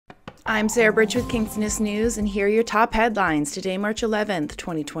I'm Sarah Burtch with Kingstonist News, and here are your top headlines today, March 11th,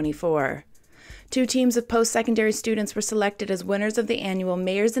 2024. 2 teams of post-secondary students were selected as winners of the annual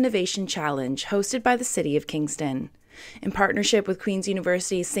Mayor's Innovation Challenge, hosted by the City of Kingston. In partnership with Queen's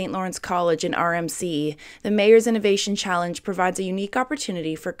University's St. Lawrence College and RMC, the Mayor's Innovation Challenge provides a unique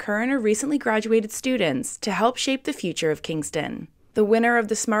opportunity for current or recently graduated students to help shape the future of Kingston. The winner of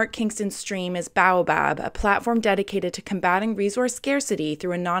the Smart Kingston stream is Baobab, a platform dedicated to combating resource scarcity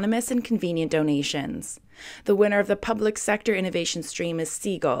through anonymous and convenient donations. The winner of the Public Sector Innovation stream is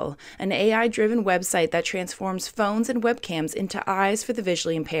Seagull, an AI-driven website that transforms phones and webcams into eyes for the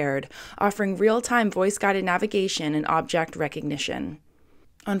visually impaired, offering real-time voice-guided navigation and object recognition.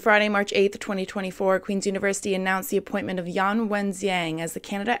 On Friday, March 8, 2024, Queen's University announced the appointment of Yanwen Zhang as the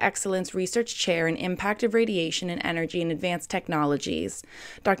Canada Excellence Research Chair in Impact of Radiation and Energy and Advanced Technologies.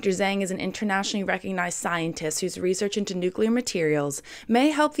 Dr. Zhang is an internationally recognized scientist whose research into nuclear materials may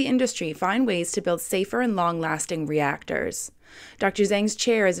help the industry find ways to build safer and long-lasting reactors. Dr. Zhang's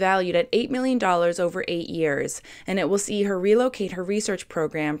chair is valued at $8 million over 8 years, and it will see her relocate her research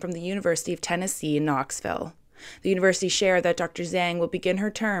program from the University of Tennessee in Knoxville. The university shared that Dr. Zhang will begin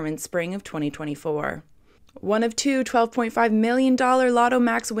her term in spring of 2024. One of 2 $12.5 million Lotto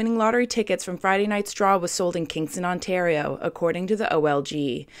Max winning lottery tickets from Friday night's draw was sold in Kingston, Ontario, according to the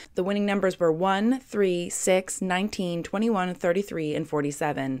OLG. The winning numbers were 1, 3, 6, 19, 21, 33, and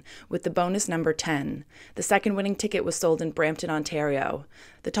 47, with the bonus number 10. The second winning ticket was sold in Brampton, Ontario.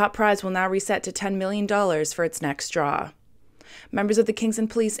 The top prize will now reset to $10 million for its next draw. Members of the Kingston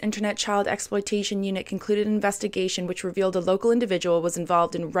Police Internet Child Exploitation Unit concluded an investigation which revealed a local individual was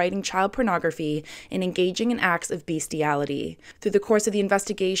involved in writing child pornography and engaging in acts of bestiality. Through the course of the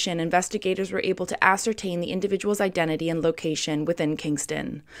investigation, investigators were able to ascertain the individual's identity and location within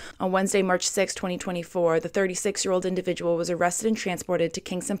Kingston. On Wednesday, March 6, 2024, the 36-year-old individual was arrested and transported to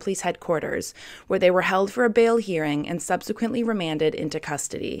Kingston Police Headquarters, where they were held for a bail hearing and subsequently remanded into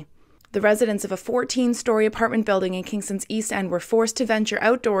custody. The residents of a 14-story apartment building in Kingston's East End were forced to venture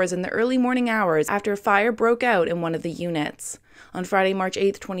outdoors in the early morning hours after a fire broke out in one of the units. On Friday, March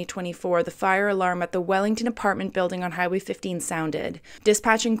 8, 2024, the fire alarm at the Wellington apartment building on Highway 15 sounded,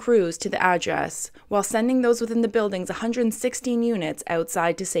 dispatching crews to the address, while sending those within the building's 116 units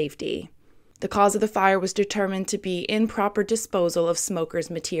outside to safety. The cause of the fire was determined to be improper disposal of smokers'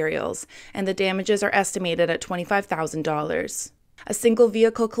 materials, and the damages are estimated at $25,000. A single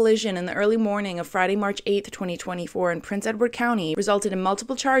vehicle collision in the early morning of Friday, March 8, 2024 in Prince Edward County resulted in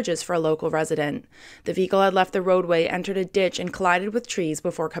multiple charges for a local resident. The vehicle had left the roadway, entered a ditch, and collided with trees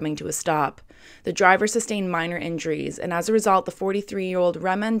before coming to a stop. The driver sustained minor injuries, and as a result, the 43-year-old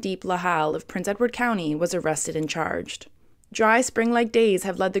Ramandeep Lahal of Prince Edward County was arrested and charged. Dry, spring-like days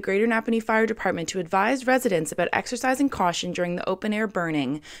have led the Greater Napanee Fire Department to advise residents about exercising caution during the open-air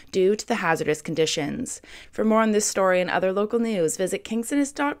burning due to the hazardous conditions. For more on this story and other local news, visit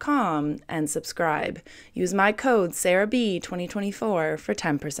Kingstonist.com and subscribe. Use my code SarahB2024 for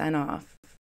 10% off.